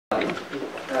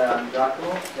I'm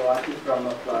Giacomo Roati from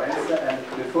Florence, and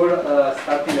before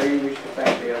starting I really wish to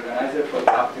thank the organizer for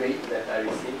the upgrade that I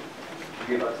received to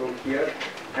give a talk here.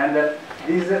 And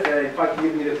this in fact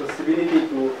gives me the possibility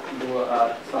to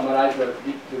summarize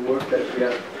the work that we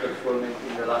have performed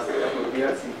in the last couple of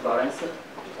years in Florence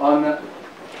on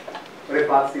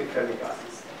repulsive Fermi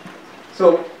gases.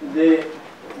 So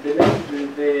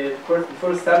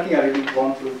before starting, I really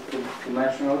want to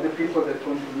mention all the people that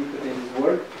contributed in this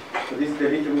work. So this is the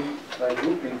little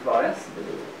group in Florence,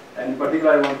 and in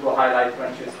particular I want to highlight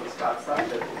Francesco Scarza,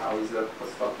 that now is a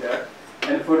postdoc there.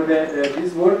 And for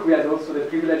this work, we had also the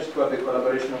privilege to have the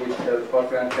collaboration with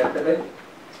Porter and Ketele,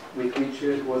 with which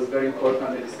it was very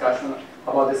important the discussion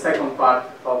about the second part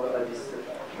of this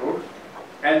work.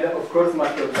 And of course,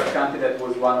 Matteo Zaccanti, that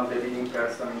was one of the leading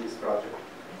persons in this project.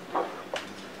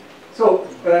 So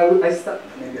I start.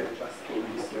 Maybe I'll just go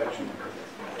in this direction.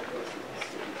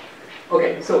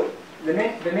 Okay, so the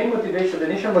main motivation, the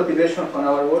initial motivation for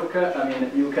our work, I mean,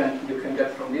 you can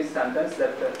get from this sentence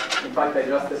that, in fact, I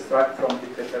just extract from the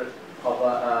paper of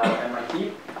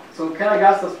MIT. So can a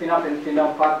gas of spin-up and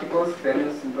spin-down particles,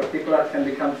 fermions in particular, can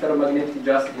become ferromagnetic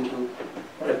just due to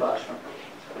repulsion?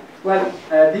 Well,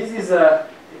 this is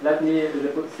let me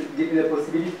give you the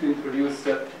possibility to introduce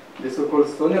the so-called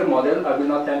Stoner model. I will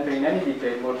not enter in any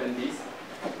detail more than this.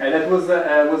 That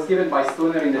was given by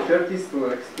Stoner in the 30s to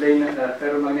explain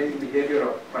ferromagnetic behavior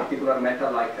of particular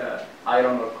metal like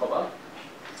iron or cobalt.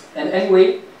 And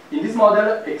anyway, in this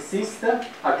model exists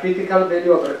a critical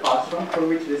value of repulsion for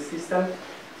which the system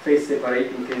phase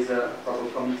separate in case of a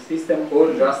atomic system,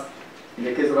 or just in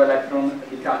the case of electron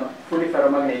become fully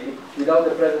ferromagnetic without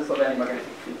the presence of any magnetic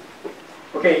field.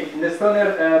 Okay, in the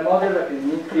Stoner model, in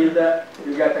mean field,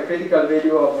 you get a critical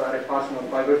value of repulsion of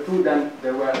pi/2. Then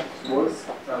there were works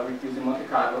with using Monte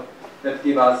Carlo that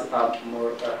give us a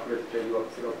more accurate value of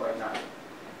 0.9.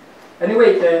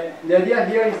 Anyway, the idea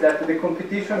here is that the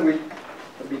competition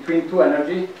between two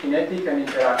energy, kinetic and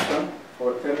interaction,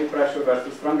 or Fermi pressure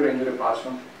versus strong grain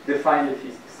repulsion, define the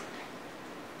physics.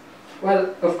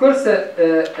 Well, of course,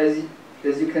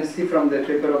 as you can see from the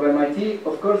paper of MIT,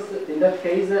 of course, in that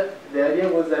case, the idea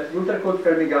was that ultra-cold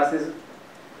Fermi gases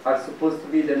are supposed to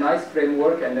be the nice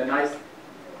framework and the nice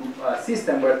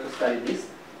system where to study this,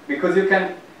 because you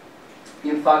can,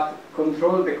 in fact,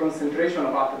 control the concentration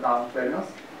of up and down fermions,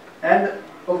 and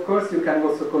of course, you can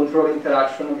also control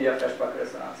interaction via flashback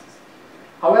resonances.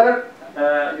 However,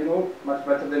 you know much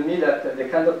better than me that the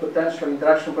kind of potential,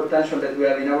 interaction potential that we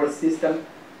have in our system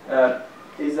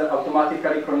is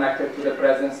automatically connected to the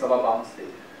presence of a bound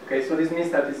state. Okay, so this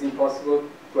means that it's impossible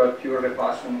to have pure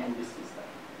repulsion in this system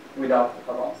without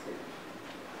a bound state.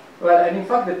 Well, and in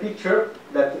fact, the picture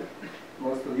that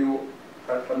most of you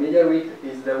are familiar with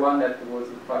is the one that was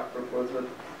in fact proposed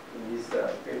in this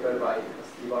paper by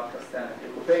Ivan Kastan and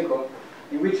Yakopenko,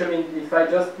 in which, I mean, if I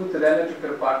just put the energy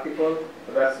per particle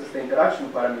versus the interaction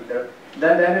parameter,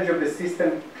 then the energy of the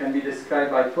system can be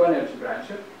described by two energy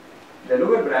branches. The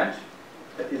lower branch,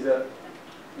 that is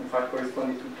in fact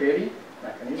corresponding to Perry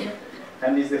mechanism,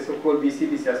 and is the so-called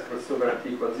BC-BCS crossover at t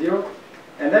equals 0.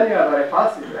 And then you have a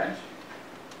repulsive branch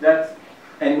that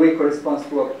anyway corresponds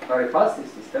to a repulsive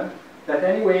system that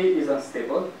anyway is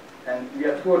unstable, and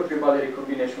via 2 or 3 body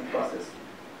recombination process,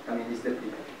 I mean, is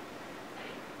depleted.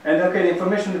 And okay, the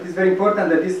information that is very important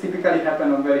that this typically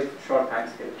happens on very short time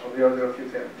scale, of the order of few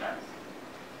times.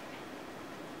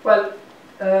 Well,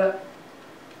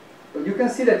 you can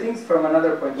see the things from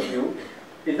another point of view,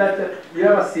 is that you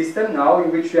have a system now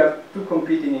in which you have two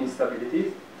competing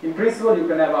instabilities. In principle, you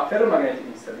can have a ferromagnetic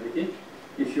instability.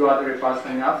 If you add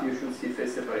repulsion enough, you should see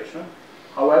phase separation.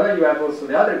 However, you have also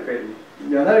the other pairing,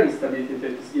 the other instability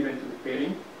that is given to the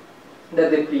pairing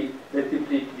that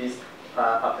deplete this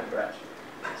upper branch.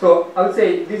 So I would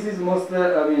say this is mostly,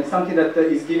 I mean, something that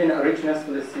is giving a richness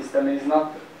to the system. It is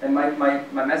not. And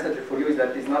my message for you is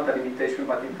that it's not a limitation,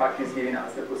 but in fact is giving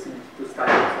us the possibility to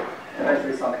study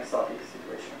eventually some exotic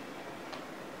situation.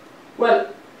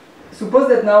 Well, suppose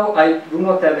that now I do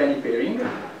not have any pairing,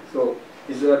 so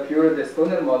is pure the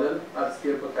Stoner model,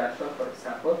 large-scale potential, for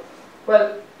example.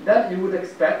 Well, then you would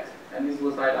expect, and this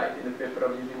was highlighted in the paper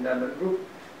of Eugene Denver group,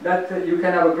 that you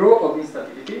can have a growth of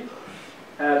instability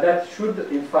that should,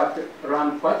 in fact,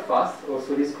 run quite fast.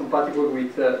 Also, this is compatible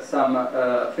with some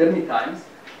Fermi times,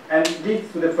 and leads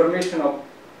to the formation of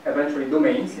eventually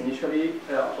domains, initially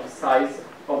of size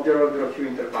of the order of few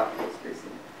interparticle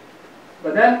spacing.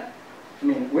 But then, I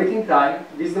mean, waiting time,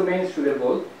 these domains should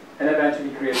evolve and eventually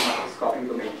create macroscopic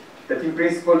domain that in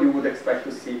principle you would expect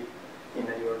to see in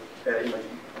your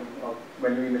imaging,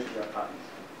 when you image your atoms.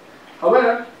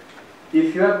 However,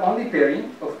 if you have only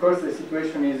pairing, of course the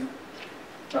situation is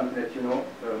something that you know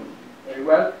very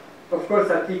well. Of course,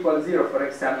 at t equals 0, for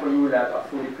example, you will have a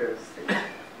fully paired state.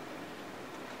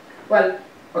 Well,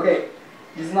 okay,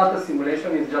 this is not a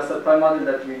simulation, it's just a toy model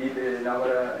that we did in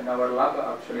our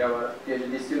lab. Actually, our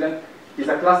PhD student. It's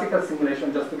a classical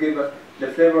simulation just to give the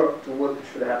flavor to what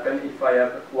should happen if I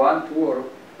have 1, 2, or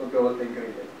both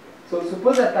ingredient. So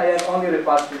suppose that I have only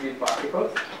repulsive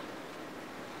particles.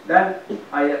 Then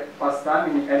I pass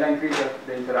time and I increase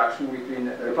the interaction between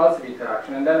the repulsive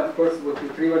interaction. And then, of course, what you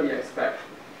trivially expect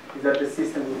is that the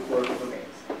system will form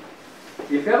domains.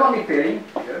 If you have only pairing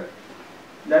here,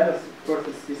 then, of course,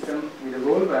 the system will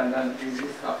evolve and then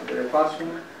exist after the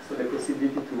repulsion. So the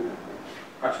possibility to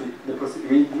actually,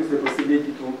 we use the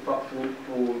possibility to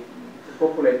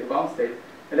populate the bound state.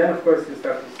 And then, of course, you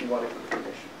start to see molecular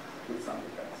formation with some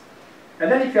difference.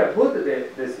 And then if you have both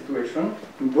the situation,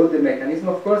 both the mechanism,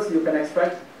 of course, you can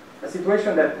expect a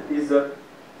situation that is a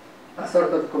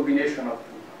sort of combination of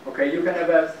two. Okay, you can have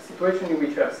a situation in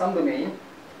which you have some domain,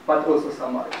 but also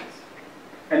some molecules.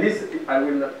 And this, I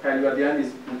will tell you at the end,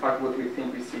 is in fact what we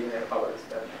think we see in our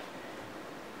experiment.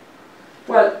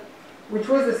 Well, which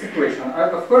was the situation?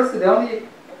 Of course, the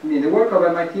work of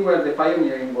MIT were the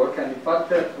pioneering work, and in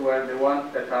fact were the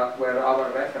ones that were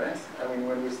our reference,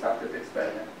 when we started the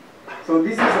experiment. So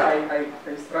this is, I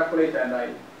extrapolate and I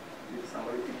did some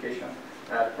modification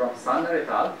from Sanner et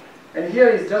al. And here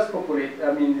is just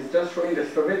it's just showing the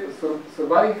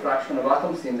surviving fraction of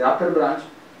atoms in the upper branch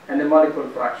and the molecule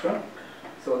fraction.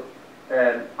 So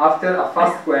after a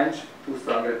fast quench to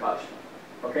strong repulsion,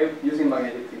 okay, using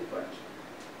magnetic field quench.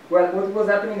 Well, what was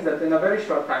happening is that in a very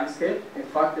short time scale, in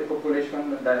fact, the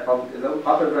population of the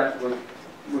upper branch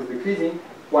was decreasing,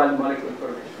 while molecular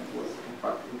formation was in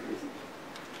fact increasing.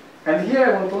 And here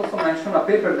I want to also mention a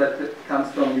paper that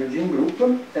comes from Eugene Group,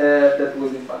 that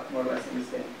was in fact more or less in the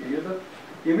same period,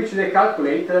 in which they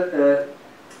calculate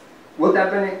what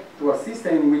happened to a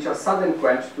system in which a sudden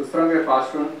quench to strong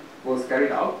repulsion was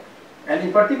carried out. And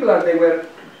in particular, they were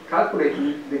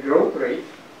calculating the growth rate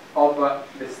of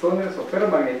the stoners of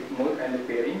ferromagnetic mode and the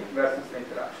pairing versus the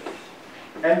interaction.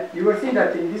 And you were seeing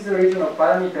that in this region of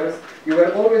parameters, you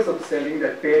were always observing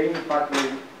that pairing in fact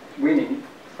was winning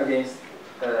against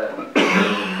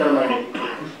ferromagnetic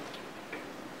mode.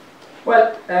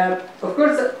 Well, of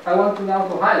course, I want to now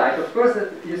to highlight, of course,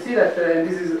 you see that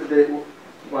this is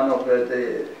one of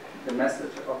the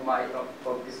message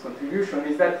of this contribution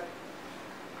is that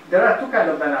there are two kinds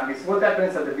of dynamics, what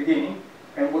happens at the beginning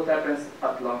and what happens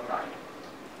at long time.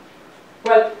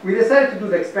 Well, we decided to do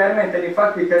the experiment, and in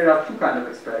fact we carried out two kinds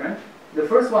of experiments. The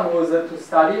first one was to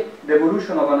study the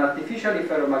evolution of an artificially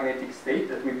ferromagnetic state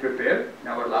that we prepared in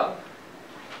our lab.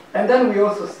 And then we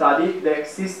also studied the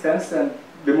existence and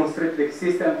demonstrate the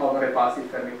existence of a repulsive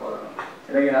Fermi polaron.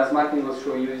 And again, as Martin was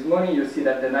showing you this morning, you see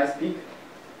that the nice peak,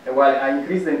 while I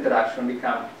increase the interaction,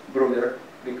 become broader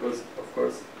because, of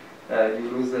course, you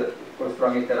lose for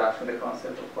strong interaction the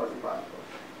concept of quasi-particles.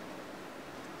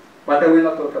 But I will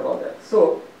not talk about that.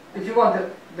 So, if you want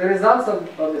the results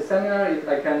of the seminar, if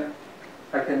I can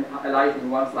highlight in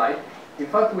one slide. In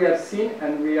fact, we have seen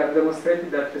and we have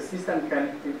demonstrated that the system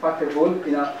can, in fact, evolve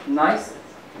in a nice,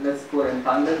 let's call it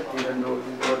tandem, even though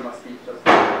this word must be just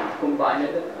combined,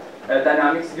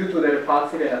 dynamics due to the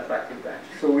repulsive and attractive branch.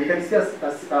 So we can see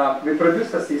we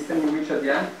produce a system in which at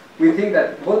the end we think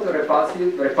that both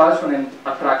repulsion and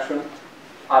attraction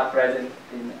are present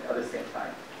at the same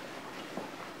time.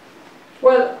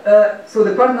 Well, so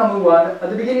the part number one, at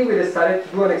the beginning we decided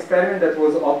to do an experiment that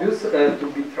was obvious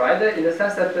to be tried, in the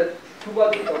sense that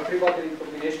two-body or three-body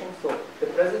combination, so the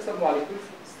presence of molecules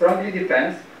strongly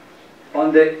depends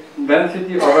on the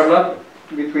density overlap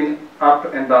between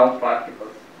up and down particles.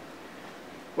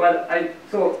 Well,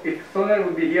 so if Stoner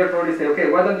would be here, probably say, okay,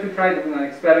 why don't you try to do an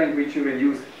experiment which you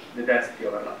reduce the density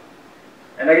overlap?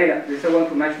 And again, this I want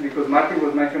to mention because Martin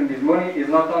was mentioning this morning, is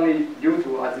not only due to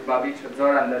Azibavich and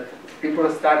Zoran that people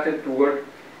started to work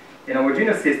in a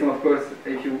homogeneous system. Of course,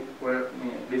 if you were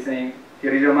listening,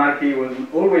 Thierry Remarque was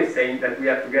always saying that we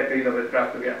have to get rid of the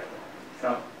trap to get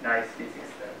some nice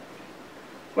physics there.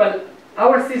 Well,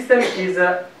 our system is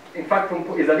in fact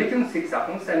is a lithium 6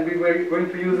 atoms, and we were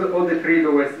going to use all the three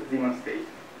lowest Zeeman states.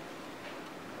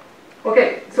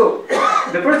 Okay, so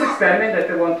the first experiment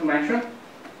that I want to mention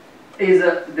is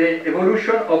the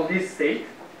evolution of this state,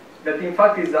 that in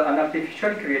fact is an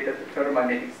artificially created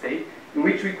ferromagnetic state in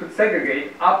which we could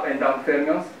segregate up and down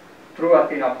fermions through a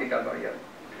thin optical barrier.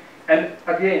 And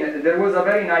again, there was a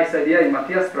very nice idea in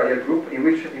Matthias Streuer group in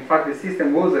which in fact the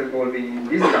system was evolving in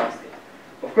this ground state.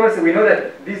 Of course, we know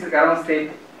that this ground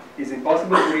state is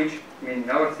impossible to reach in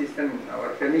our system, in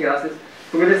our Fermi gases,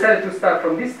 so we decided to start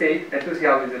from this state and to see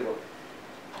how this evolves.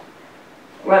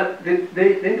 Well,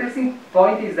 the interesting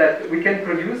point is that we can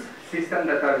produce systems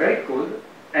that are very cold,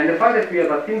 and the fact that we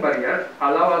have a thin barrier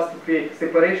allows us to create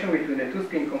separation between the two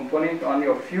spin components only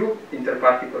of few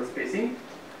interparticle spacing,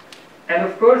 and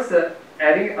of course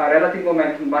having a relative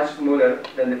momentum much smaller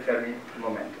than the Fermi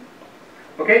momentum.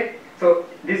 Okay, so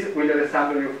this will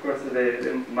resemble, of course,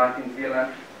 the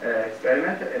Martin-Whelan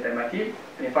experiment at MIT,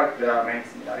 and in fact there are many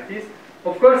similarities.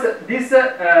 Of course, this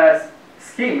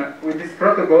scheme with this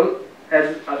protocol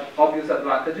has obvious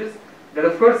advantages, but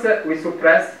of course we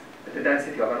suppress the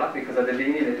density overlap because at the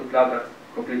beginning the two clouds are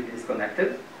completely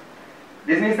disconnected.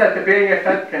 This means that the pairing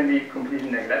effect can be completely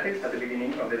neglected at the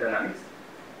beginning of the dynamics.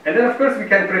 And then of course we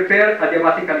can prepare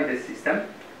adiabatically the system,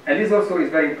 and this also is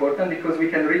very important because we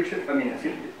can reach, I mean,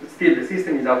 still the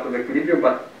system is out of equilibrium,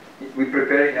 but we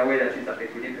prepare in a way that is at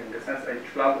equilibrium, in the sense that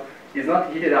each cloud is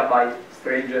not heated up by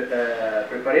strange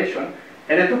preparation,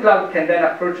 and the two clouds can then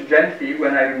approach gently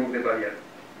when I remove the barrier.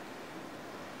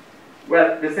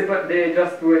 Well, just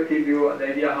to give you the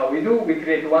idea how we do, we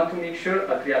create 1-2 mixture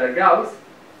at 300 Gauss,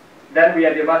 then we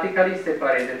adiabatically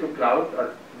separate the two clouds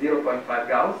at 0.5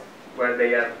 Gauss, where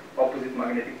they have opposite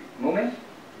magnetic moment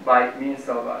by means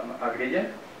of a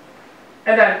gradient.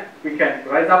 And then we can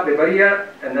rise up the barrier,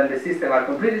 and then the system are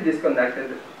completely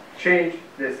disconnected, change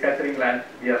the scattering length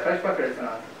via flashback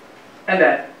resonance, and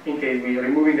then in case we are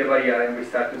removing the barrier and we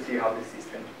start to see how the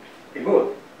system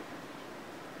evolves.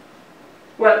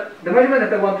 Well, the measurement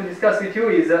that I want to discuss with you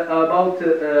is about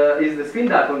the spin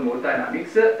dipole mode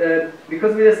dynamics,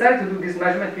 because we decided to do this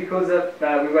measurement because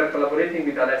we were collaborating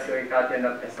with Alessio Ricati and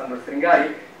Alessandro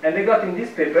Stringari, and they got in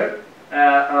this paper,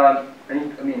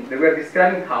 they were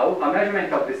describing how a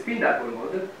measurement of the spin dipole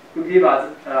mode could give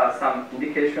us some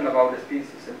indication about the spin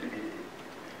susceptibility.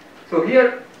 So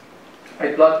here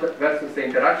I plot versus the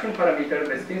interaction parameter,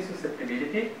 the spin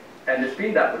susceptibility, and the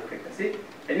spin dipole frequency,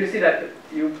 and you see that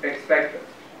you expect,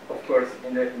 of course,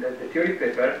 in the theory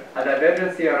paper, a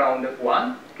divergency around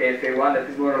 1, KFA1, that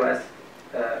is more or less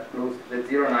close to the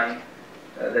 0.9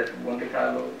 that Monte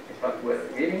Carlo, in fact, were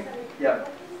giving. Yeah.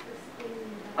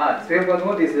 Sphere one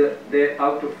mode is the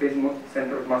out of phase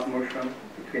center of mass motion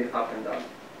between up and down.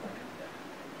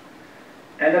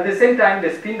 And at the same time,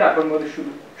 the spin dipole mode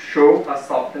should show a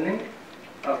softening,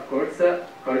 of course,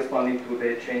 corresponding to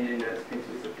the change in the spin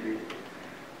susceptibility.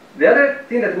 The other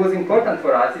thing that was important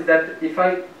for us is that if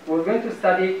I was going to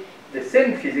study the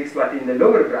same physics but in the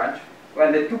lower branch, well,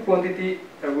 the two quantities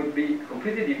would be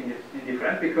completely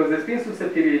different because the spin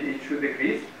susceptibility should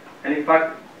decrease, and in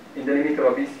fact, in the limit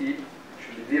of BC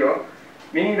should be 0,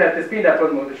 meaning that the spin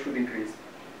dipole mode should increase.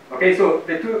 Okay, so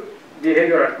the two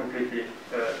behaviors are completely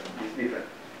different.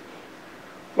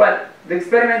 Well, the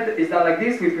experiment is done like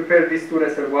this. We prepare these two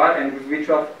reservoirs and we switch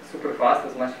off super fast,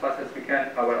 as much fast as we can,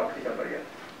 our optical barrier.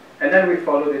 And then we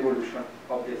follow the evolution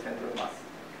of the center of mass.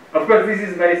 Of course, this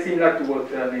is very similar to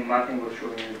what Martin was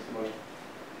showing in this morning.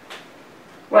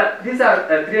 Well, these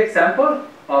are 3 examples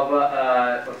of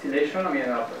oscillation, of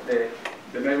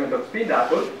the measurement of spin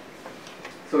dipole.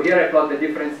 So here I plot the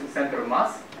difference in center of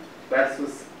mass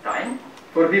versus time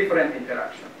for different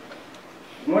interactions.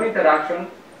 Small interaction,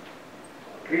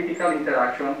 critical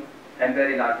interaction, and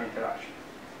very large interaction.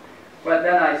 Well,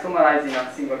 then I summarize in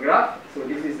a single graph. So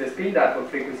this is the spin dipole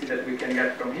frequency that we can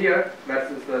get from here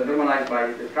versus normalized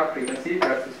by the trap frequency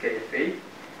versus KFA.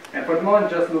 And for the moment,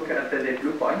 just look at the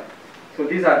blue point. So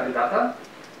these are the data.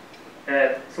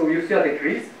 So you see a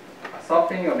decrease, a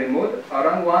softening of the mode.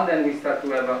 Around 1, then we start to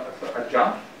have a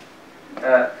jump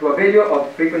to a value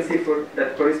of frequency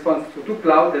that corresponds to 2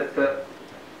 clouds that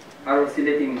are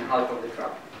oscillating in half of the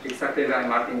trap, exactly like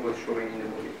Martin was showing in the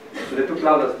movie. So the 2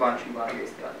 clouds are bunching one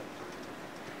against the other.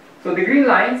 So the green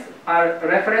lines are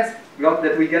reference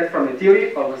that we get from the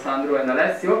theory of Sandro and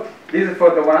Alessio. This is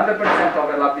for the 100%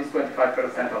 overlap, this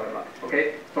 25% overlap.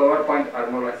 Okay, so our points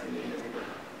are more or less in the middle.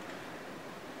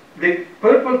 The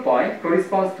purple point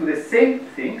corresponds to the same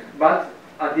thing, but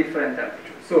at different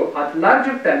temperature. So at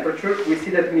larger temperature, we see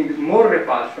that we need more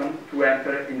repulsion to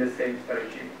enter in the same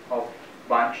regime of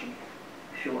bunching,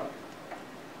 if you want.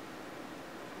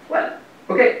 Well,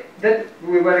 okay, that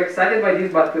we were excited by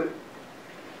this, but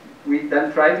we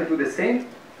then try to do the same,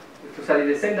 to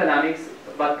study the same dynamics,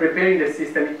 but preparing the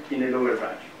system in the lower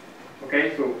branch.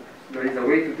 Okay, so there is a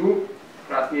way to do.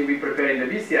 Trust me, we prepare in the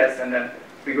BCS, and then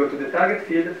we go to the target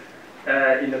field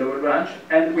in the lower branch,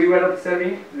 and we were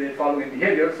observing the following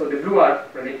behavior. So the blue are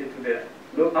related to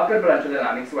the upper branch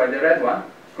dynamics, while the red one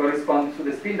corresponds to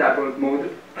the spin dipole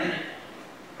mode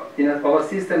of a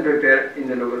system prepared in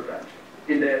the lower branch.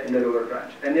 In the lower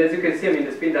branch, and as you can see,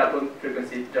 the spin dipole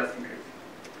frequency just increased.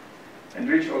 and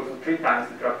reach also 3 times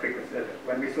the drop frequency. That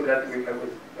when we saw that, I was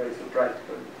very surprised,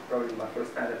 because it's probably my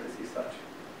first time that I see such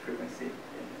frequency in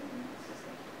the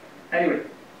system. Anyway,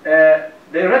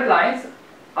 the red lines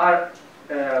are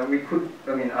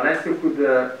Alessio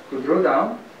could draw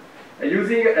down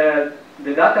using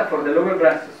the data for the lower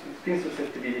branch spin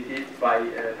susceptibility by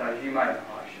Tajima and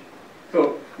Harsh.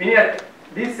 So, meaning that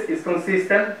this is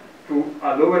consistent to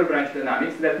a lower branch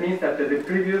dynamics. That means that the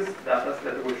previous data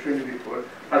that I was showing you before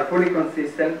are fully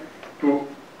consistent to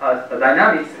a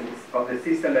dynamics of the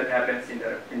system that happens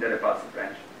in the repulsive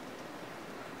branch.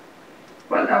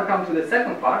 Well, now come to the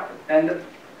second part, and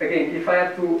again, if I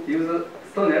have to use a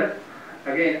Stoner,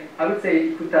 again, I would say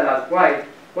you could tell us why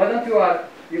don't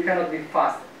you cannot be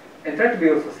fast and try to be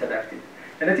also selective.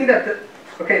 And I think that,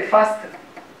 okay, fast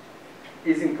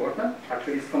is important,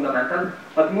 actually it's fundamental,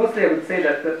 but mostly I would say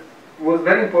that it was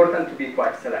very important to be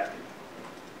quite selective.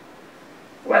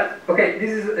 Well, okay,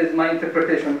 this is my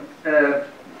interpretation.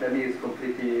 Maybe it's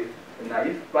completely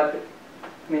naive, but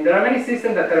I mean, there are many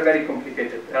systems that are very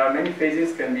complicated. There are many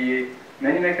phases, can be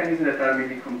many mechanisms that are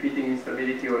maybe competing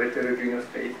instability or heterogeneous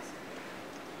phases.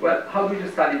 Well, how do you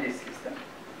study this system?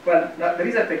 Well, there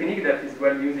is a technique that is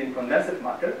well used in condensed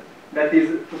matter, that is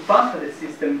to pump the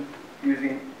system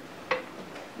using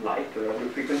light or radio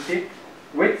frequency,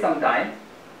 wait some time,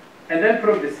 and then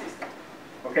probe the system.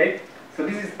 Okay? So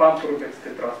this is pump probe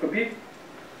spectroscopy.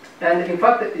 And in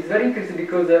fact, it's very interesting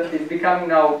because it's becoming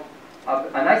now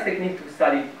a nice technique to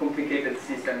study complicated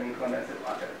systems in condensed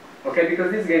matter. Okay?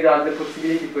 Because this gives us the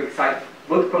possibility to excite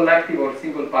both collective or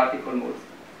single particle modes.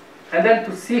 And then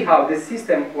to see how the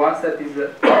system, once that is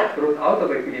brought out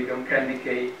of equilibrium, can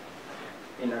decay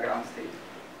in a ground state.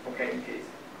 Okay, in case.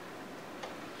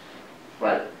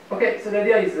 Well, okay, so the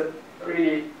idea is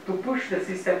really to push the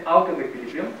system out of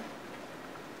equilibrium,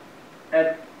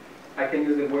 and I can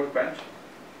use the word quench.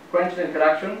 Quench the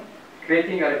interaction,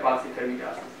 creating a repulsive Fermi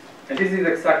gases. And this is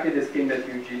exactly the scheme that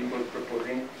Eugene was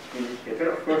proposing in this paper.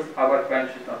 Of course, our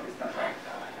quench is not instantaneous.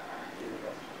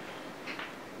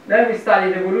 Then we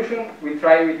study the evolution, we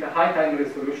try with a high time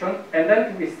resolution, and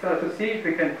then we start to see if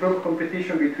we can probe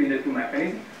competition between the two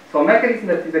mechanisms. So a mechanism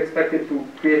that is expected to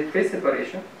create phase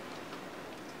separation,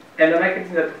 and a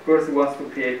mechanism that of course wants to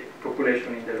create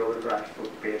population in the lower branch for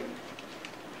pairing.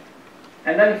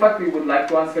 And then in fact we would like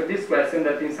to answer this question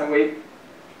that in some way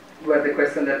were the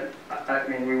question that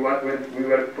we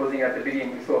were posing at the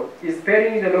beginning. So is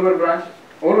pairing in the lower branch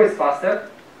always faster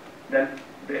than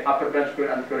the upper branch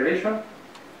anticorrelation?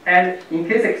 And in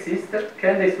case exists,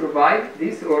 can they survive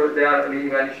this, or they are really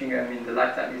vanishing? I mean, the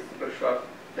lifetime is super short,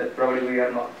 that probably we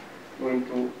are not going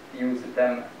to use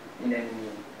them in any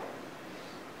means.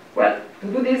 Well, to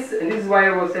do this, and this is why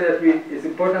I will say that it's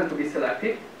important to be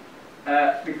selective,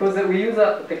 because we use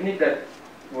a technique that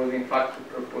was in fact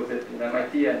proposed in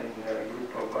MIT and in a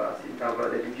group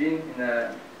of Eugene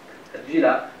at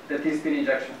GILA, that is spin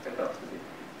injection spectroscopy.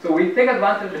 So we take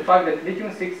advantage of the fact that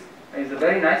lithium-6 is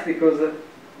very nice because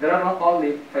there are not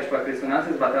only Feshbach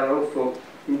resonances, but there are also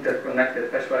interconnected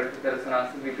Feshbach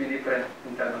resonances between different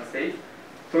internal states.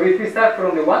 So if we start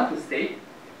from the 1-2 state,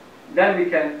 then we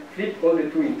can flip all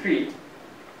the 2 in 3,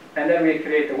 and then we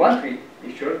create a 1-3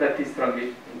 mixture that is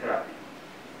strongly interacting.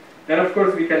 Then of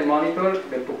course we can monitor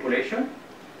the population,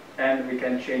 and we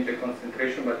can change the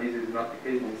concentration, but this is not the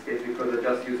case in this case because I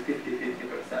just use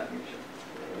 50-50% mixture.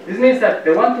 This means that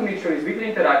the 1-2 mixture is weakly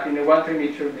interacting, the 1-3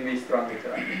 mixture will be strongly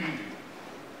interacting.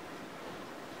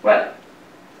 Well,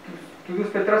 to do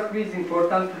spectroscopy is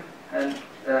important, and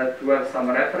to have some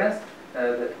reference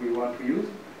that we want to use.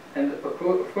 And of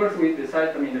course we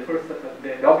decide,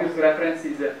 the obvious reference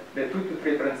is the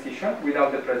 2-to-3 transition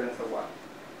without the presence of 1.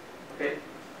 Okay?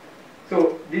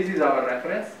 So this is our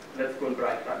reference. Let's call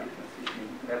bright rabbit transition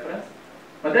reference.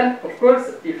 But then, of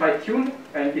course, if I tune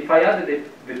and if I add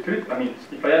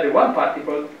if I add the 1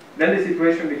 particle, then the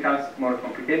situation becomes more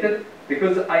complicated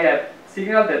because I have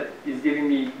signal that is giving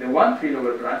me the 1-3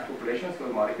 lower branch populations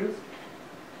of molecules,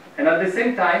 and at the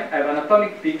same time I have an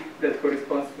atomic peak that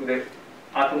corresponds to the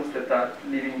atoms that are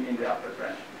living in the upper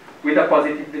branch, with a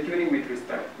positive detuning with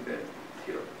respect to the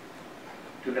 0,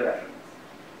 to the reference.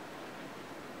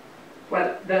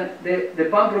 Well, then the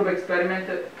pump probe experiment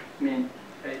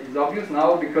is obvious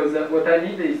now because what I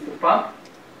need is to pump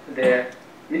the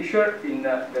mixture in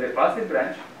the repulsive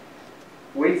branch,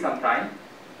 wait some time,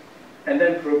 and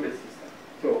then probe the system.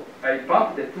 So I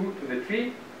pump the 2 to the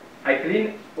 3, I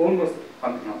clean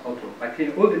I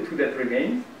clean all the 2 that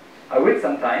remain, I wait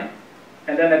some time,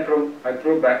 and then I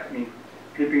probe back,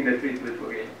 flipping the 3 to the 2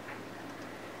 again.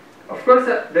 Of course,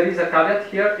 there is a caveat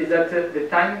here, is that the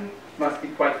time must be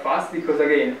quite fast, because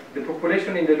again, the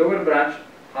population in the lower branch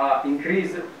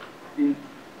increase in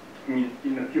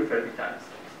a few Fermi times.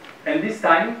 And this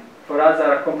time, for us,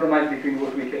 are a compromise between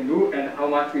what we can do and how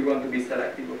much we want to be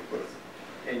selective, of course,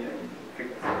 in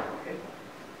frequency. Okay.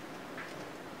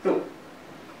 So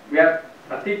we have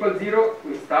at t equals 0,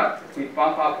 we start, we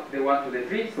pump up the 1 to the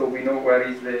 3, so we know where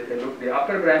is the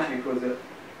upper branch because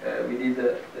we did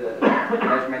the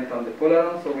measurement on the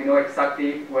polaron, so we know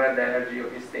exactly where the energy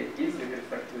of this state is with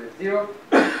respect to the 0.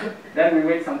 Then we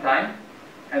wait some time,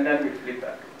 and then we flip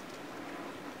back.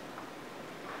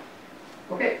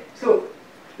 Okay, so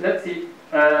let's see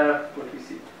what we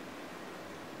see.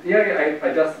 Here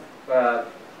I just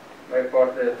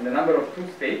report the number of two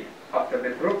states after the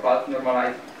probe path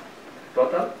normalized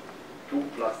total, 2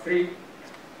 plus 3,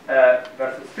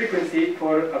 versus frequency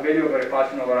for a value of a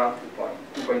repulsion of around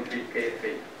 2.3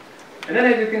 kFA. And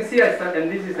then as you can see,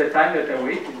 and this is the time that I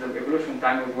wait, the evolution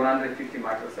time of 150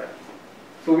 microseconds.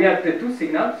 So we have the two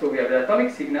signals, so we have the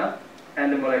atomic signal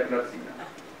and the molecular signal.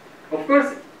 Of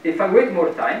course, if I wait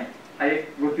more time,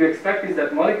 what you expect is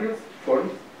that molecules form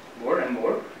more and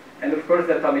more, and of course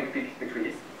the atomic peak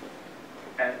decrease.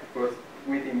 And of course,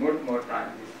 waiting more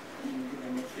time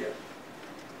is here.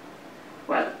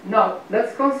 Well, now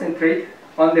let's concentrate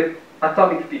on the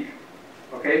atomic peak,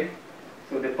 okay?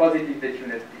 So the positive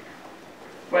detuned peak.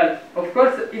 Well, of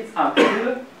course, its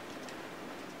amplitude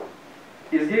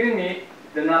is giving me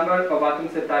the number of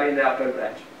atoms that are in the upper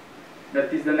branch.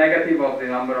 That is the negative of the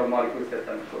number of molecules that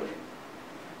I'm coding.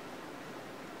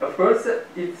 Of course,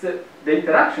 it's the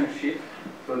interaction shift,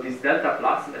 so this delta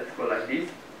plus, let's go like this,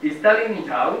 is telling me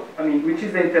how, which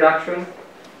is the interaction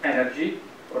energy,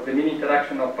 or the mean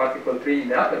interaction of particle 3 in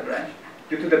the upper branch,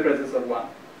 due to the presence of 1.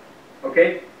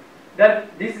 Okay? Then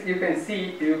this you can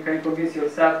see, you can convince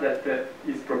yourself that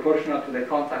is proportional to the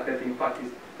contact, that in fact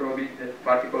is probably the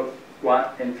particles 1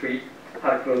 and 3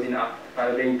 are close enough.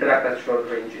 They interact at short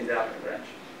range in the upper branch.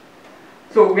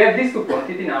 So we have these two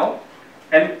quantities now,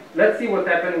 and let's see what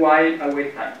happens while I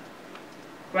wait time.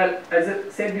 Well, as I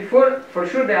said before, for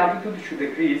sure the amplitude should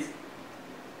decrease,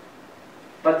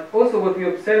 but also what we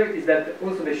observe is that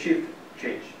also the shift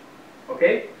change.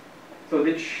 Okay? So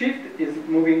the shift is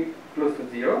moving close to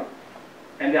 0,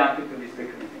 and the amplitude is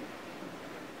decreasing.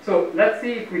 So let's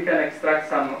see if we can extract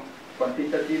some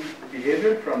quantitative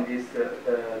behavior from this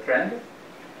trend.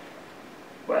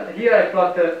 Well, here I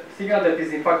plot a signal that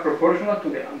is in fact proportional to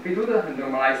the amplitude and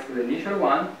normalized to the initial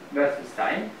one versus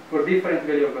time for different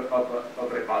value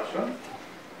of repulsion.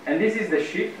 And this is the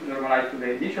shift normalized to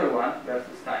the initial one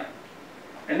versus time.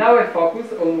 And now I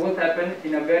focus on what happened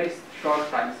in a very short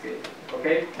time scale,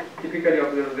 okay? Typically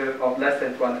of less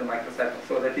than 200 microseconds.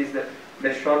 So that is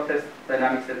the shortest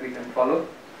dynamics that we can follow.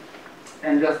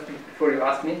 And just before you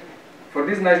ask me, for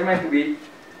this measurement we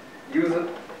use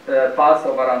a pulse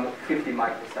of around 50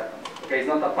 microseconds. Okay, it's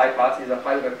not a pi pulse, it's a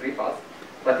pi over 3 pulse,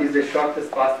 but it's the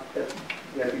shortest pulse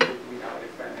that we now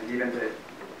define, given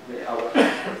our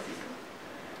system.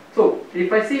 So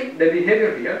if I see the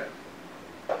behavior here,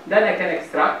 then I can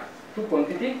extract two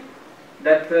quantities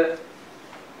that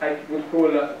I would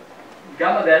call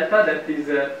gamma delta, that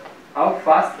is how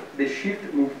fast the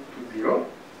shift moves to 0,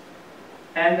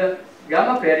 and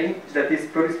gamma pairing, that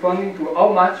is corresponding to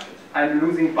how much I'm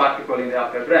losing particle in the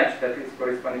upper branch, that is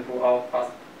corresponding to how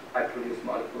fast I produce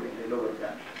molecule in the lower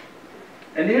branch.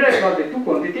 And here I got the two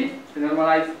quantities,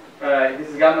 normalized, this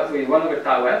is gamma, so it's 1 over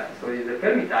tau f, so it's the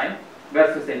Fermi time,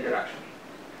 versus the interaction.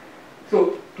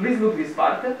 So please look this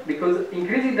part, because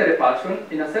increasing the repulsion,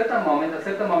 in a certain moment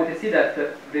I see that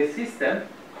the system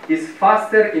is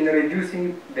faster in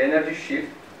reducing the energy shift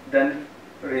than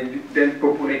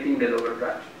populating the lower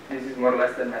branch. This is more or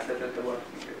less the message that I want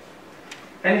to give.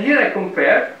 And here I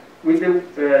compare with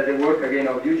the work again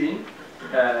of Eugene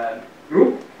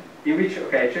group, in which,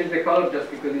 okay, I changed the color just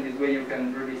because in this way you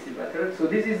can really see better. So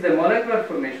this is the molecular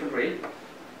formation rate,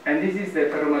 and this is the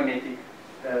ferromagnetic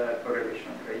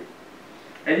correlation rate.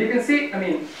 And you can see,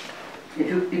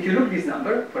 if you look this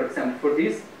number, for example, for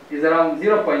this, is around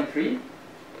 0.3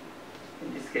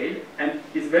 in this scale, and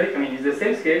it's very, it's the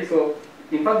same scale, so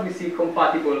in fact we see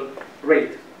compatible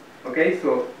rate. Okay,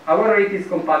 so our rate is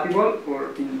compatible,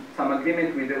 or in some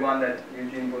agreement with the one that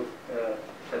Eugene was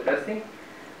suggesting.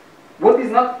 What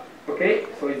is not, okay,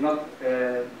 so it's not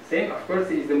same, of course,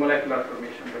 is the molecular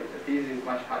formation rate. That is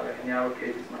much higher, in our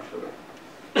case it's much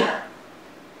lower.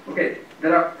 Okay,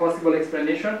 there are possible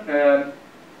explanations.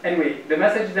 Anyway, the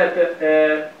message is that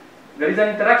there is an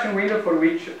interaction window for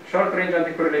which short-range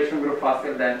anticorrelation grows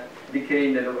faster than decay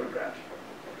in the lower branch.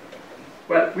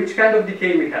 Well, which kind of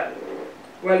decay we have?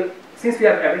 Well, since we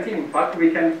have everything, in fact,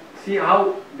 we can see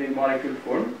how the molecule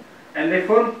form, and they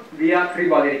form via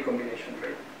three-body recombination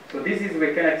rate. So this is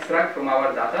we can extract from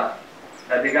our data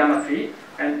the gamma tree,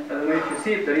 and I don't know if you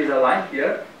see there is a line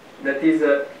here that is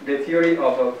the theory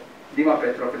of Dima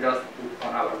Petrov just put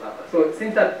on our data. So it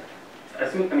seems that I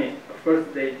mean, of course,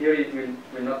 the theory is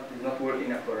not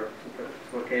working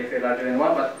for KFA larger than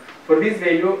 1, but for this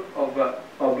value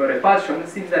of repulsion, it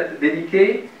seems that the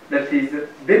decay that is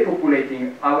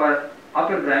depopulating our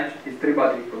upper branch is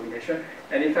 3-body recombination.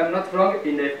 And if I'm not wrong,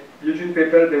 in the Eugene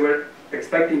paper, they were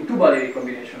expecting 2-body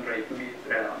recombination rate to be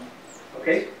relevant.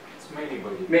 Okay? It's many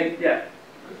body. Yeah.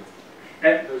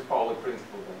 And there's Pauli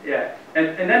principle then. Yeah.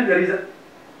 And then there is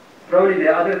probably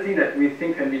the other thing that we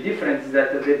think can be different is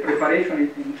that the preparation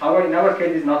in our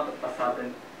case is not a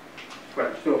sudden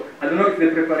quench. So I don't know if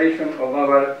the preparation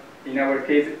of in our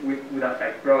case would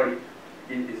affect. Probably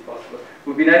it is possible. It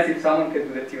would be nice if someone could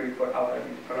do the theory for our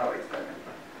experiment.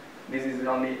 This is the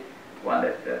only one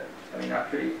that I mean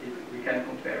actually we can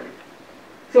compare with.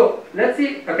 So let's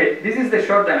see. Okay, this is the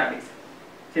short dynamics.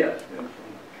 Here.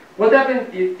 What happens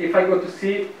if I go to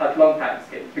see at long time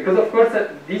scale? Because of course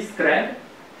this trend,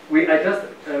 I just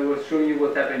was showing you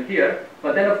what happened here,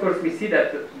 but then of course we see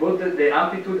that both the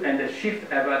amplitude and the shift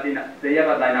they have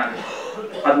a dynamic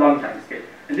at long time scale.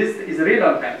 And this is a real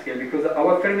long time scale because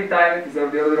our Fermi time is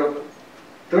of the order of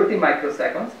 30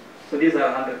 microseconds. So these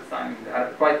are 100 times,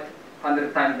 quite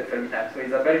 100 times the Fermi time. So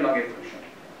it's a very long evolution.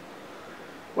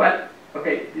 Well,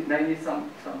 okay, I need some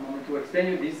moment to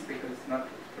explain you this because it's not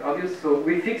obvious. So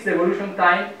we fix the evolution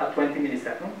time at 20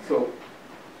 milliseconds. So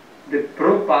the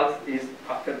probe pulse is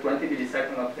after 20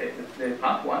 milliseconds of the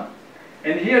pump one.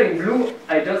 And here in blue,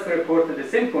 I just reported the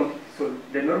same quantity, so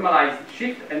the normalized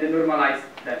shift and the normalized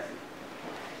density.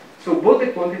 So both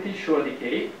the quantities show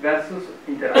decay versus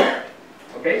interaction.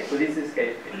 Okay, so this is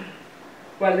KFA.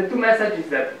 Well, the two messages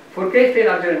that for KFA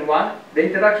larger than 1, the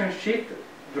interaction shift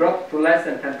dropped to less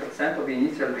than 10% of the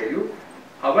initial value.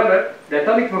 However, the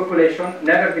atomic population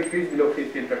never decreased below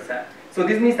 15%. So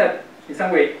this means that in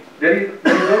some way, there is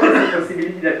always a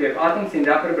possibility that we have atoms in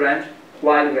the upper branch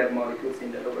while we have molecules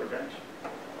in the lower branch.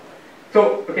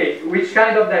 So, okay, which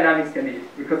kind of dynamics can be?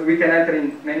 Because we can enter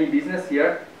in many business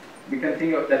here. We can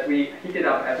think of that we heated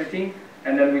up everything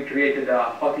and then we created a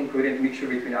hot incoherent mixture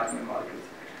between atoms and molecules.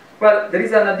 Well, there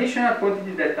is an additional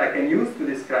quantity that I can use to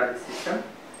describe the system.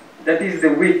 That is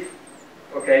the width,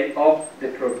 okay, of the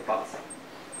probe pulse.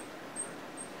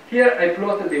 Here I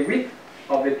plotted the width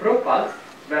of the probe pulse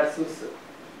versus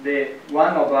the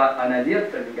one of an ideal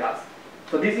Fermi gas.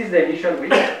 So this is the initial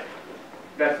width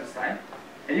versus time.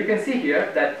 And you can see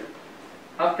here that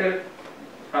after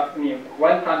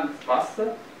while time passed,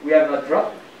 we have a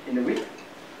drop in the width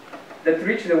that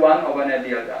reached the one of an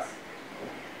ideal gas.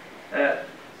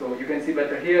 So you can see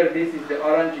better here, this is the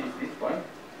orange is this point.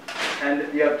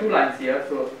 And you have two lines here,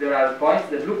 so there are points,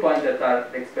 the blue points that are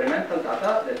the experimental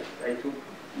data that I took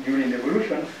during the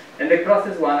evolution, and the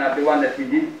crosses one are the one that we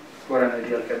did for an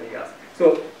ideal Fermi gas.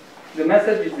 So the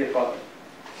message is the following.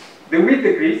 The width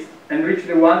decreased and reached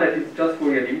the one that is just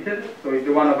Fourier limited, so it's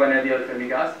the one of an ideal Fermi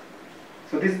gas.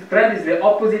 So this trend is the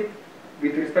opposite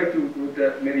with respect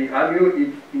to maybe argue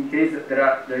if in case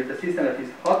there is a system that is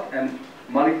hot and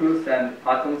molecules and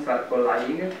atoms are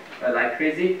colliding like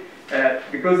crazy,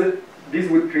 because this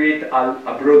would create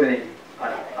a broadening,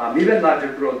 an even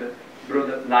larger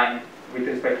broad line with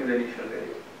respect to the initial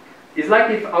value. It's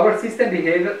like if our system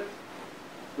behaved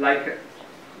like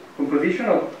composition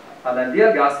of an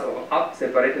ideal gas of up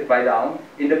separated by down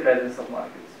in the presence of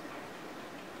molecules.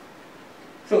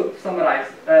 So to summarize,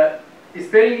 is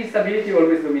pairing instability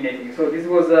always dominating? So this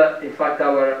was in fact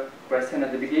our question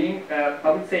at the beginning. I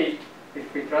would say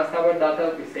if we trust our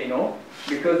data, we say no,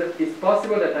 because it's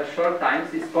possible that at short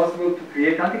times it's possible to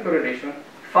create anticorrelation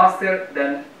faster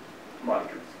than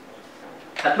molecules.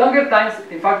 At longer times,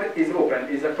 in fact, is open.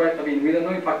 Is a quite, I mean, we don't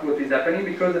know in fact what is happening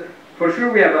because for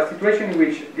sure we have a situation in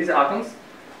which these atoms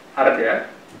are there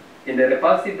in the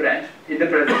repulsive branch in the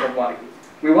presence of molecules.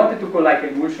 We wanted to call like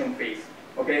emulsion phase.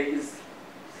 Okay, is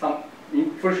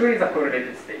for sure it's a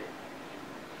correlated state.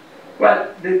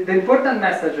 Well, the important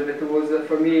message that was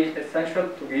for me essential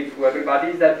to give to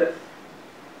everybody is that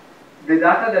the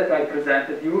data that I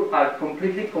presented you are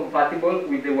completely compatible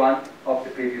with the one of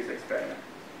the previous experiment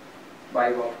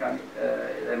by Wolfgang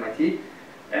at MIT.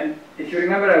 And if you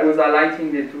remember, I was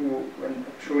highlighting the two when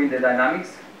showing the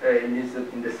dynamics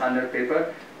in the Sander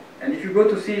paper. And if you go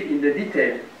to see in the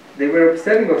detail, they were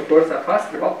observing, of course, a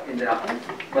fast drop in the atoms,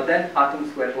 but then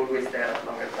atoms were always there at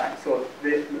longer time. So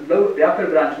the upper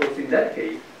branch was in that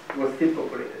case was still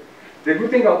populated. The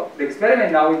good thing of the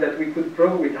experiment now is that we could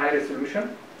probe with high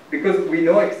resolution because we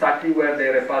know exactly where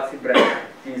the repulsive branch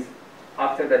is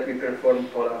after that we perform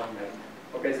polar measurement.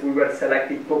 Okay, so we were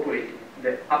selecting, populating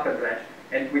the upper branch,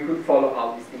 and we could follow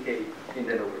how this decay in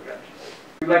the lower branch.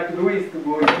 What we'd like to do is to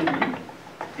go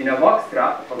in a box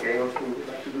trap. Okay, also we'd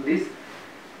like to do this.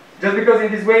 Just because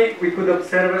in this way we could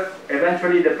observe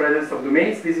eventually the presence of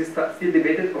domains. This is still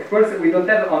debated. Of course, we don't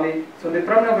have only, so the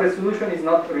problem of resolution is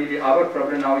not really our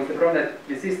problem now. It's the problem that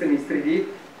the system is 3D,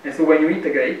 and so when you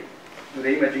integrate to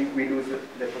the imaging, we lose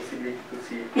the possibility to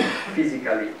see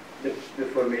physically the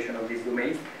formation of these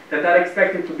domains that are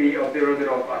expected to be of the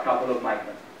order of a couple of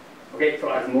microns. Okay, so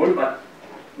are small, but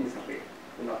in some way,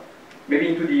 not. Maybe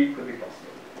in 2D could be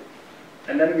possible.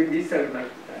 And then with this, I would like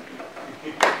to thank you.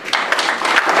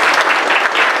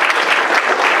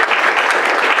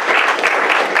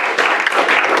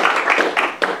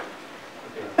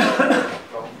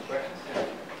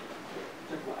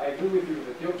 I agree with you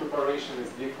that your preparation is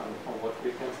different from what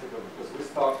we consider, because we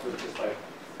start with just like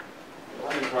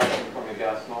one interaction from a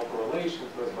gas, no correlation,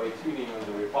 whereas by tuning on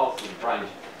the repulsive branch,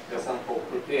 there's somehow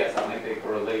prepare some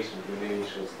anti-correlation to the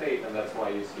initial state, and that's why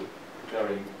you see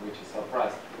pairing which is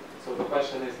suppressed. So the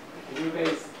question is, can you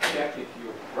guys check if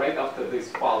you, right after this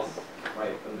pulse,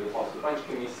 right, on the repulsive branch,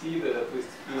 can you see that at least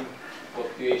spin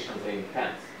fluctuations are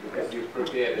enhanced? Because you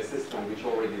prepared a system which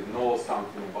already knows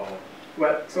something about.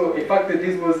 Well, so in fact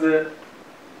this was the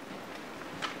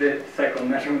second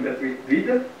measurement that we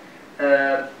did.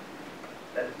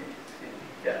 Let me see.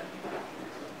 Yeah.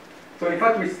 So in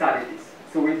fact we studied this.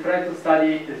 So we tried to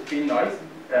study the spin noise.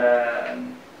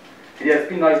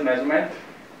 Spin noise measurement.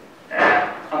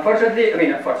 Unfortunately,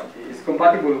 it's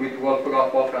compatible with what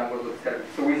Wolfgang was observing.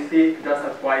 So we see just a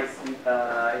twice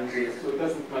increase. So it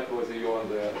doesn't matter whether you're on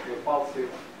the repulsive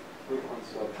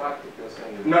frequency or attractive, you're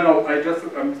saying? No,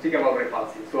 I'm speaking about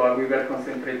repulsive. So we were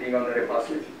concentrating on the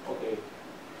repulsive. Okay.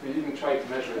 We didn't try to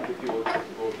measure it if you were to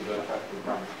go to the attractive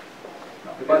branch.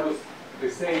 No, but it was the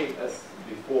same as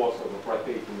before, sort of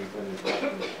rotating into an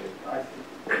interacting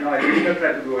state. No, I didn't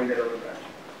try to go in the lower branch.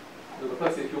 So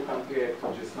let's say if you compare it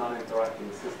to just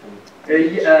non-interacting system.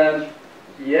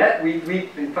 Yeah, we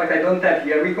in fact I don't have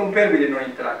here. We compare with the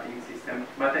non-interacting system,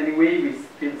 but anyway we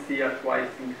still see a twice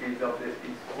increase of the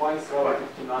speed. Twice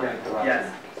relative to non-interacting.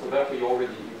 Yes. So therefore you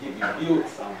built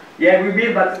some. Yeah, we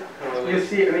built, but you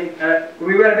see,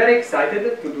 we were very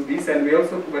excited to do this, and we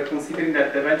also were considering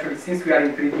that eventually, since we are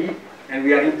in 3D and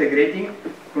we are integrating,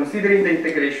 considering the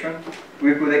integration,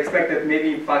 we could expect that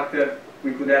maybe in fact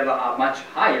we could have a much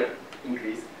higher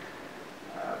increase.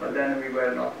 But then we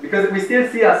were not, because we still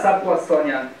see a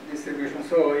sub-Poissonian distribution,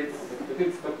 so it's...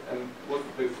 And was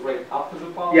this rate after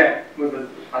the pulse? Yeah, we was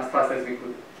as fast as we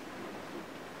could.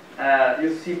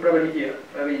 You see probably here,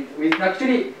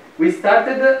 we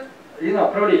started,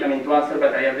 probably, to answer,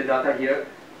 but I have the data here.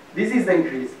 This is the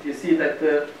increase. You see that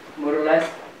more or less,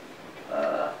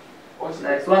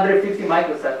 like 250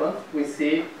 microseconds, we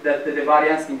see that the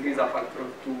variance increase a factor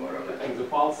of 2 more or less. And the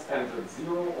pulse ends at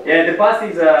 0? Yeah, the pulse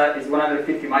is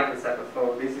 150 microseconds,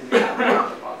 so this is the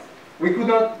pulse. We could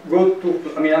not go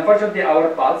to, unfortunately our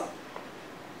pulse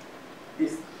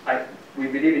is, we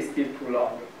believe is still too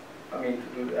long, to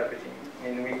do everything.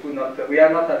 We could not, we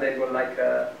are not able like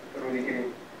Rudy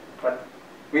Green, but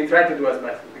we try to do as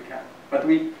best as we can. But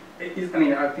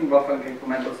I think Wolfgang can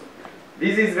comment also.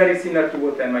 This is very similar to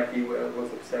what MIT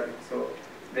was observing, so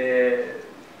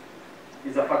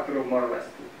it's a factor of more or less 2.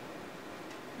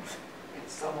 And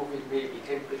some of it may be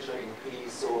temperature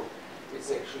increase, so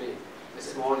it's actually a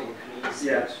small increase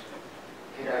that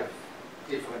can have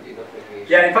different interpretations.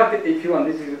 Yeah, in fact, if you want,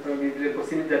 this is probably the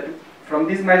possibility that from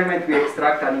this measurement we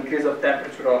extract an increase of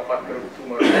temperature of a factor of 2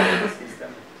 more or less in the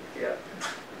system. Yeah.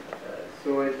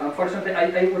 So unfortunately,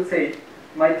 I would say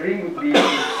my dream would be to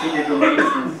see the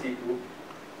domains in situ,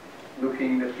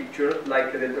 looking the picture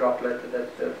like the droplet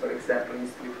that, for example, in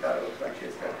Stuttgart or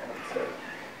Francesca can observe.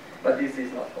 But this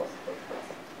is not possible.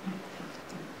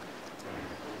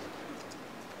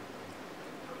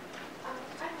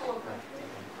 I have a question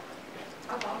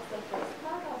about the first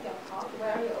part of your talk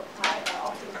where you apply the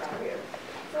optical barrier.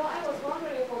 So I was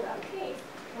wondering, for that case,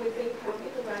 within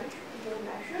computer range you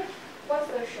measure, what's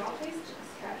the shortest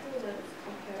scattering length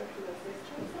compared to the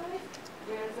system size,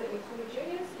 where the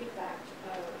inhomogeneous effect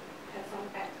has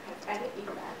any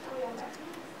effect on your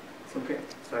measurements? Okay,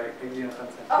 sorry, I didn't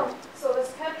answer. Oh, so the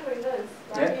scattering length,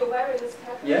 right? Yeah. You vary the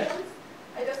scattering Yeah. length.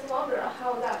 I just wonder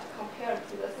how that compared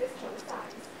to the system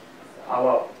size. So Ah,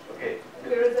 wow, okay.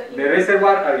 where is The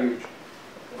reservoir are huge.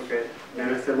 Okay, the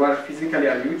reservoir physically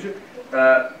are huge.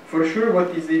 For sure, what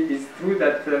is true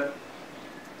that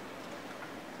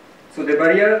so the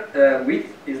barrier width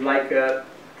is like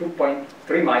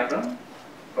 2.3 micron.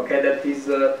 Okay, that is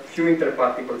few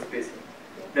interparticle spacing.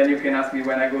 Yeah. then you can ask me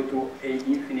when I go to A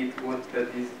infinite, what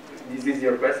this is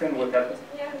your question, what happens?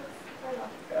 Yes, I know.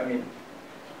 I mean,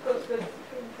 Good. Okay.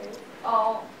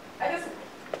 I'm just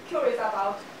curious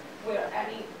about where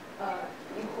any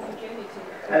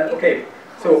inhomogeneity. okay,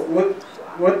 so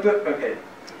okay.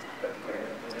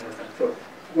 So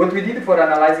what we did for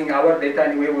analyzing our data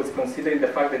anyway was considering the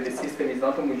fact that the system is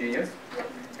not homogeneous,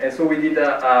 and so we did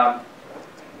a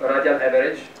radial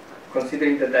average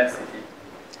considering the density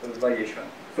of the variation.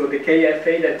 So the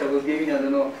KFA that I was giving, I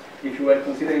don't know if you were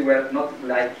considering were not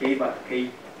like K but K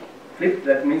flipped.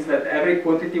 That means that every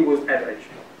quantity was averaged,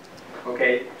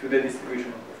 okay, to the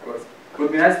distribution, of course. It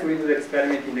would be nice to redo the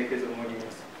experiment in the case of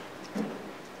homogeneous.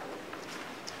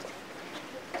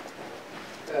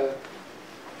 At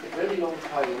very long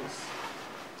times,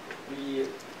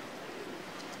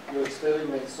 your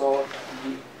experiment saw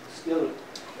the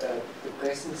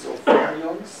presence of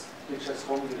fermions, which are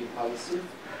strongly repulsive,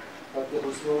 but there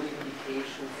was no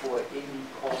indication for any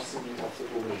coarsening of the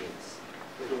domains.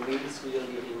 The domains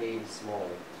really remain small.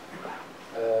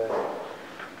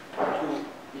 To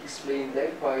explain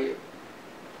that, why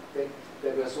that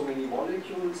there were so many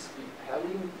molecules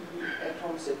repelling the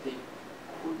atoms that they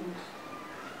couldn't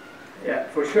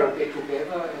for sure. get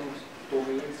together, and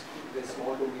the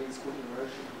small domains could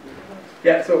emerge into big.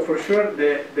 Yeah, so for sure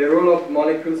the role of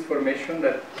molecules formation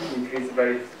that increase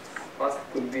very fast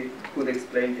could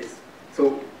explain this.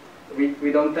 So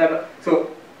we don't have,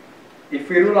 so if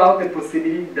we rule out the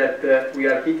possibility that we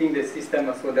are heating the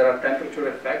system, so there are temperature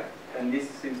effects, and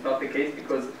this is not the case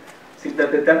because since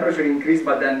that the temperature increased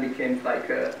but then became like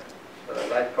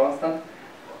constant,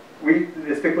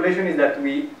 the speculation is that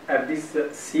we have this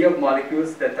sea of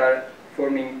molecules that are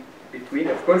forming between,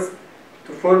 of course,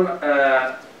 to form,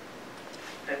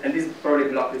 and this probably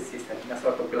blocks the system in a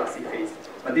sort of glassy phase.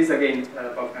 But this again,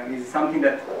 is something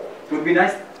that would be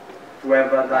nice to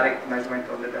have a direct measurement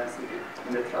of the density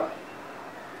in the trap.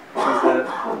 Because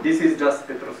this is just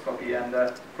spectroscopy, and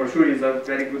for sure is a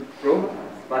very good probe,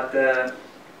 but I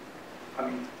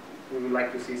mean, we would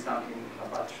like to see something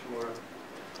much more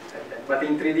like that. But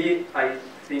in 3D, I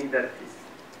think that is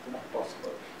not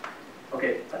possible.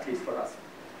 Okay, at least for us.